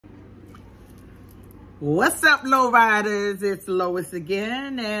What's up, lowriders? It's Lois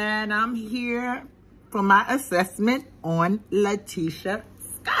again, and I'm here for my assessment on Latisha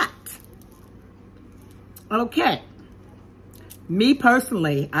Scott. Okay. Me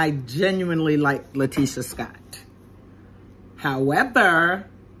personally, I genuinely like Latisha Scott. However,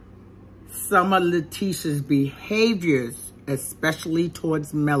 some of Latisha's behaviors, especially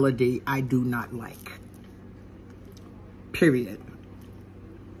towards Melody, I do not like. Period.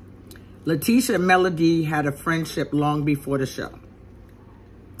 Latisha and Melody had a friendship long before the show.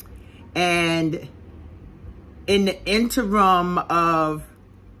 And in the interim of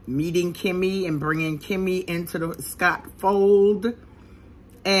meeting Kimmi and bringing Kimmi into the Scott fold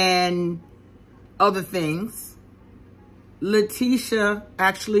and other things, Latisha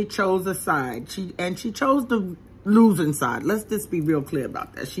actually chose a side. She chose the losing side. Let's just be real clear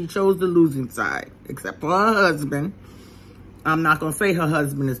about that. She chose the losing side, except for her husband. I'm not going to say her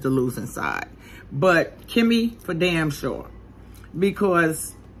husband is the losing side, but Kimmi for damn sure.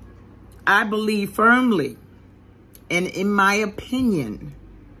 Because I believe firmly, and in my opinion,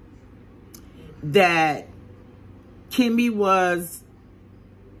 that Kimmi was,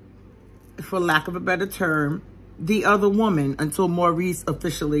 for lack of a better term, the other woman until Maurice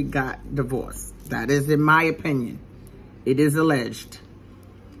officially got divorced. That is in my opinion. It is alleged.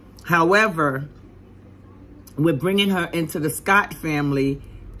 However, with bringing her into the Scott family,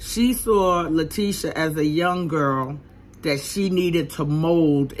 she saw Latisha as a young girl that she needed to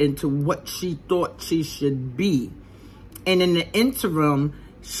mold into what she thought she should be. And in the interim,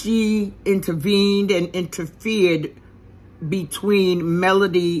 she intervened and interfered between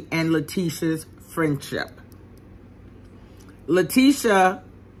Melody and Latisha's friendship. Latisha's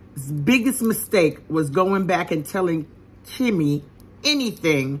biggest mistake was going back and telling Kimmi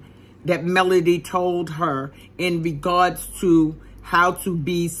anything that Melody told her in regards to how to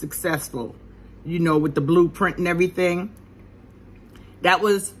be successful, you know, with the blueprint and everything. That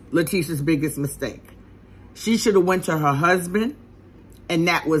was Latisha's biggest mistake. She should have went to her husband, and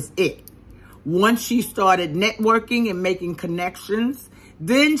that was it. Once she started networking and making connections,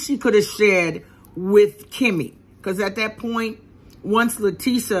 then she could have shared with Kimmi. Because at that point, once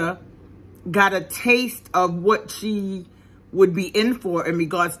Latisha got a taste of what she would be in for in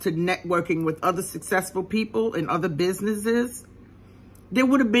regards to networking with other successful people and other businesses, there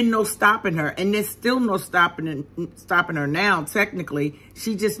would have been no stopping her. And there's still no stopping her now, technically.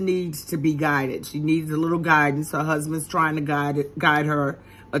 She just needs to be guided. She needs a little guidance. Her husband's trying to guide her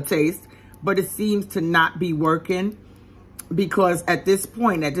a taste. But it seems to not be working because at this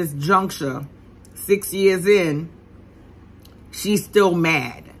point, at this juncture, 6 years in, she's still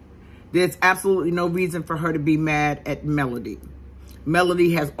mad. There's absolutely no reason for her to be mad at Melody.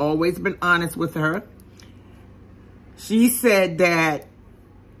 Melody has always been honest with her. She said that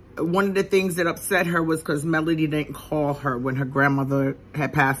one of the things that upset her was because Melody didn't call her when her grandmother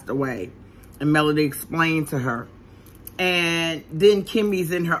had passed away. And Melody explained to her. And then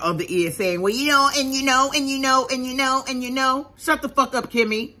Kimmi's in her other ear saying, well, you know, and you know, and you know, and you know, and you know. Shut the fuck up,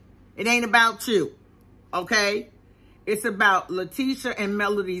 Kimmi. It ain't about you. Okay? It's about Latisha and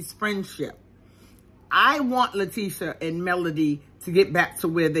Melody's friendship. I want Latisha and Melody to get back to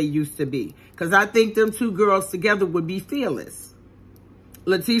where they used to be. Because I think them two girls together would be fearless.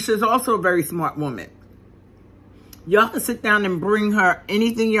 Latisha's also a very smart woman. Y'all can sit down and bring her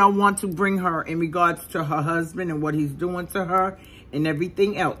anything y'all want to bring her in regards to her husband and what he's doing to her and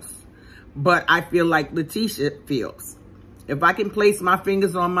everything else. But I feel like Latisha feels. If I can place my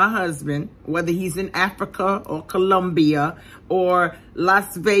fingers on my husband, whether he's in Africa or Colombia or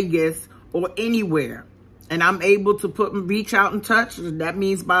Las Vegas or anywhere, and I'm able to reach out and touch, that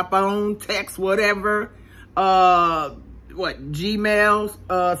means by phone, text, whatever, Gmail,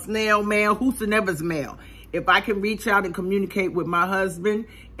 snail mail, whosoever's mail. If I can reach out and communicate with my husband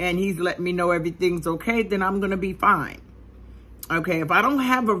and he's letting me know everything's okay, then I'm going to be fine. Okay, if I don't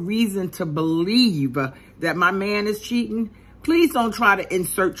have a reason to believe that my man is cheating, please don't try to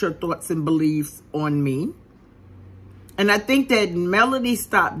insert your thoughts and beliefs on me. And I think that Melody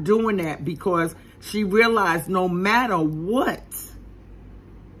stopped doing that because she realized no matter what,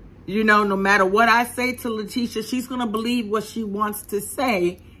 you know, no matter what I say to Latisha, she's going to believe what she wants to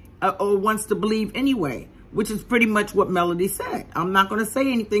say or wants to believe anyway, which is pretty much what Melody said. I'm not going to say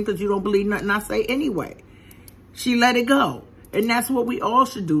anything because you don't believe nothing I say anyway. She let it go. And that's what we all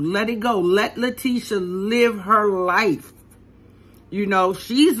should do. Let it go. Let Latisha live her life. You know,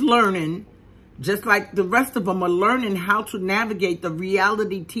 she's learning, just like the rest of them are learning how to navigate the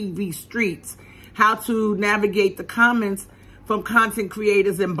reality TV streets, how to navigate the comments from content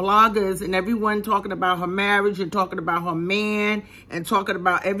creators and bloggers and everyone talking about her marriage and talking about her man and talking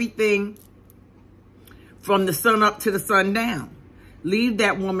about everything from the sun up to the sun down. Leave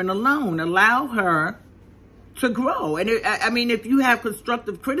that woman alone. Allow her to grow. And I mean, if you have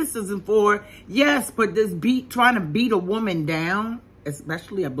constructive criticism for her, yes, but this trying to beat a woman down,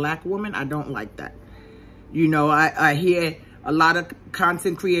 especially a black woman, I don't like that. You know, I hear a lot of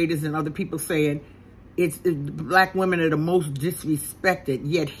content creators and other people saying it's black women are the most disrespected,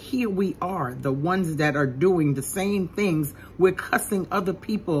 yet here we are, the ones that are doing the same things we're cussing other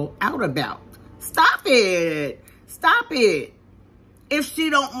people out about. Stop it. Stop it. If she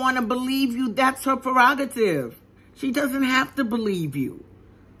don't want to believe you, that's her prerogative. She doesn't have to believe you.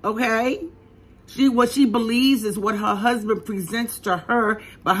 Okay? What she believes is what her husband presents to her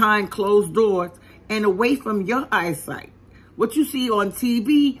behind closed doors and away from your eyesight. What you see on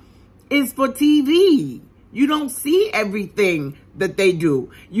TV is for TV. You don't see everything that they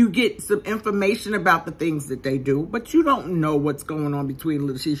do. You get some information about the things that they do, but you don't know what's going on between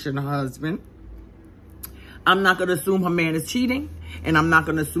Latisha and her husband. I'm not going to assume her man is cheating, and I'm not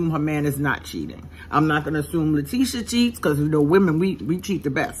going to assume her man is not cheating. I'm not going to assume Latisha cheats, because, you know, women, we cheat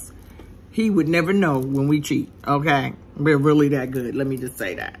the best. He would never know when we cheat, okay? We're really that good. Let me just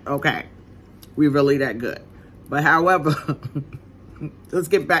say that, okay? We're really that good. But however, let's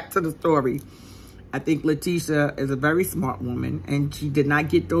get back to the story. I think Latisha is a very smart woman, and she did not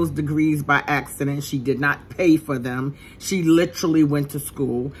get those degrees by accident. She did not pay for them. She literally went to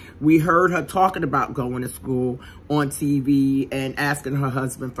school. We heard her talking about going to school on TV and asking her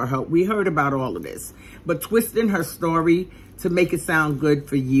husband for help. We heard about all of this. But twisting her story to make it sound good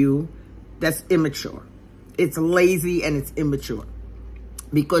for you, that's immature. It's lazy and it's immature.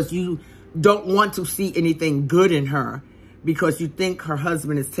 Because you don't want to see anything good in her, because you think her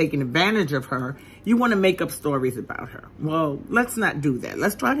husband is taking advantage of her. You want to make up stories about her. Well, let's not do that.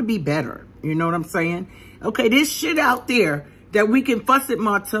 Let's try to be better. You know what I'm saying? Okay, there's shit out there that we can fuss at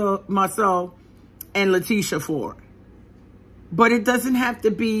Marsau and Latisha for. But it doesn't have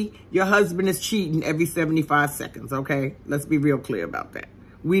to be your husband is cheating every 75 seconds, okay? Let's be real clear about that.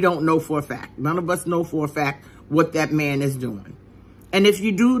 We don't know for a fact. None of us know for a fact what that man is doing. And if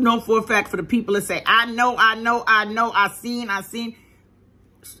you do know for a fact, for the people that say, I know, I seen,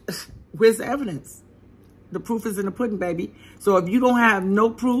 where's the evidence? The proof is in the pudding, baby. So if you don't have no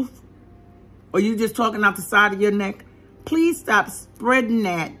proof, or you just talking out the side of your neck, please stop spreading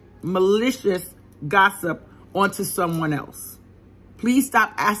that malicious gossip onto someone else. Please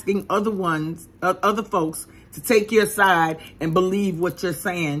stop asking other folks to take your side and believe what you're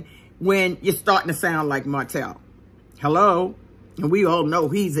saying when you're starting to sound like Martell. Hello? And we all know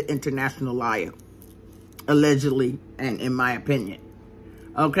he's an international liar, allegedly, and in my opinion.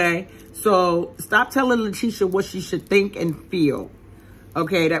 Okay? So stop telling Latisha what she should think and feel.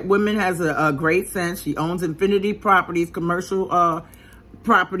 Okay? That woman has a great sense. She owns Infinity Properties, commercial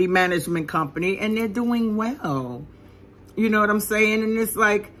property management company, and they're doing well. You know what I'm saying? And it's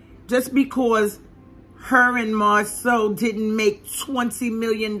like, just because her and Marsau didn't make $20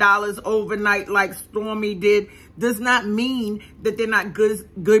 million overnight like Stormy did, does not mean that they're not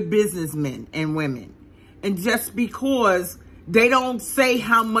good businessmen and women. And just because they don't say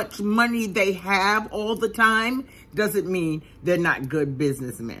how much money they have all the time, doesn't mean they're not good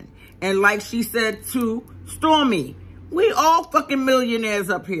businessmen. And like she said to Stormy, we all fucking millionaires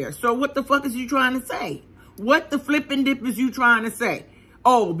up here. So what the fuck is you trying to say? What the flipping dip is you trying to say?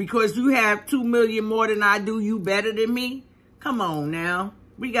 Oh, because you have 2 million more than I do, you better than me? Come on now.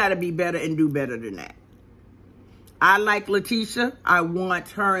 We got to be better and do better than that. I like Latisha. I want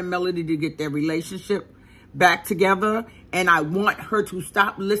her and Melody to get their relationship back together. And I want her to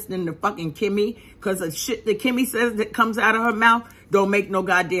stop listening to fucking Kimmi. Because the shit that Kimmi says that comes out of her mouth don't make no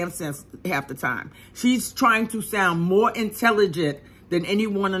goddamn sense half the time. She's trying to sound more intelligent than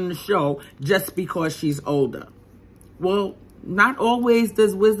anyone on the show just because she's older. Well, not always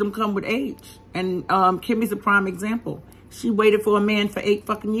does wisdom come with age. And Kimmi's a prime example. She waited for a man for 8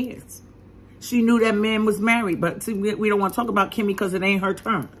 fucking years. She knew that man was married. But see, we don't want to talk about Kimmi because it ain't her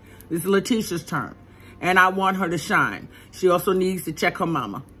turn. It's Latisha's turn. And I want her to shine. She also needs to check her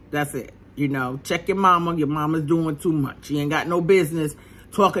mama. That's it. You know, check your mama. Your mama's doing too much. She ain't got no business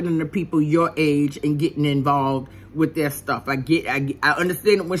talking to the people your age and getting involved with their stuff. I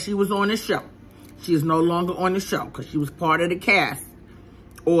understand it when she was on the show. She is no longer on the show because she was part of the cast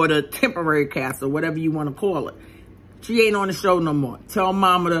or the temporary cast or whatever you want to call it. She ain't on the show no more. Tell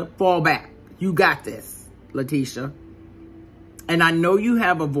mama to fall back. You got this, Latisha. And I know you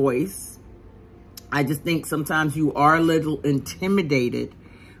have a voice. I just think sometimes you are a little intimidated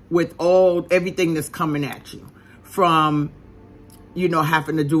with everything that's coming at you. From, you know,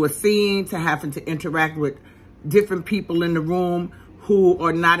 having to do a scene to having to interact with different people in the room who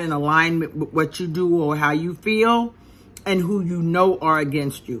are not in alignment with what you do or how you feel, and who you know are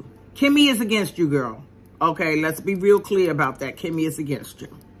against you. Kimmi is against you, girl. Okay, let's be real clear about that. Kimmi is against you.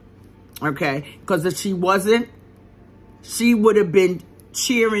 Okay, because if she wasn't, she would have been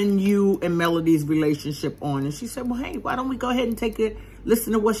cheering you and Melody's relationship on. And she said, well, hey, why don't we go ahead and take a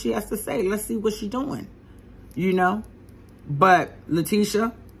listen to what she has to say? Let's see what she's doing, you know? But,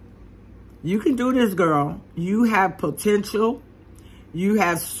 Latisha, you can do this, girl. You have potential. You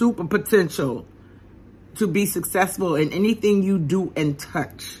have super potential to be successful in anything you do and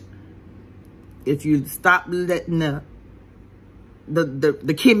touch. If you stop letting the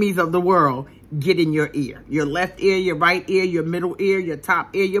Kimmis of the world get in your ear. Your left ear, your right ear, your middle ear, your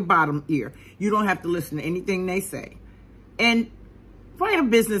top ear, your bottom ear. You don't have to listen to anything they say. And write a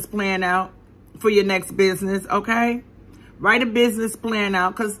business plan out for your next business, okay? Write a business plan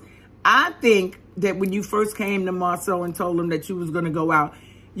out, because I think that when you first came to Marsau and told them that you was going to go out,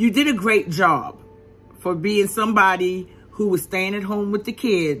 you did a great job for being somebody who was staying at home with the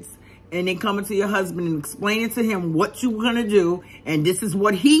kids and then coming to your husband and explaining to him what you were going to do, and this is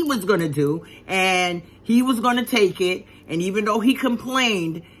what he was going to do, and he was going to take it. And even though he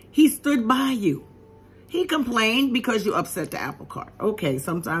complained, he stood by you. He complained because you upset the apple cart. Okay,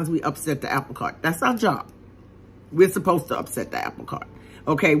 sometimes we upset the apple cart. That's our job. We're supposed to upset the apple cart.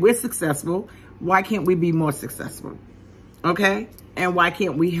 Okay, we're successful. Why can't we be more successful? Okay? And why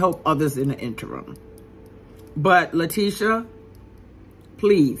can't we help others in the interim? But, Latisha,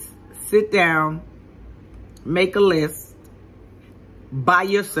 please, sit down, make a list by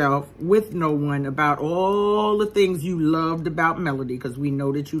yourself with no one about all the things you loved about Melody, because we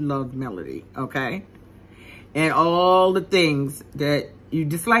know that you loved Melody, okay? And all the things that you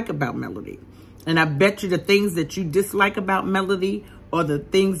dislike about Melody. And I bet you the things that you dislike about Melody are the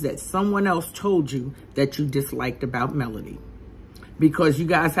things that someone else told you that you disliked about Melody. Because you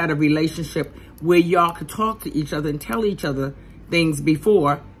guys had a relationship where y'all could talk to each other and tell each other things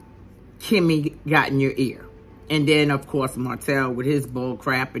before Kimmi got in your ear. And then, of course, Martell with his bull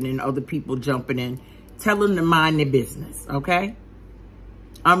crap, and then other people jumping in. Tell them to mind their business, okay?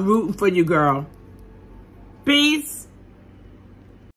 I'm rooting for you, girl. Peace.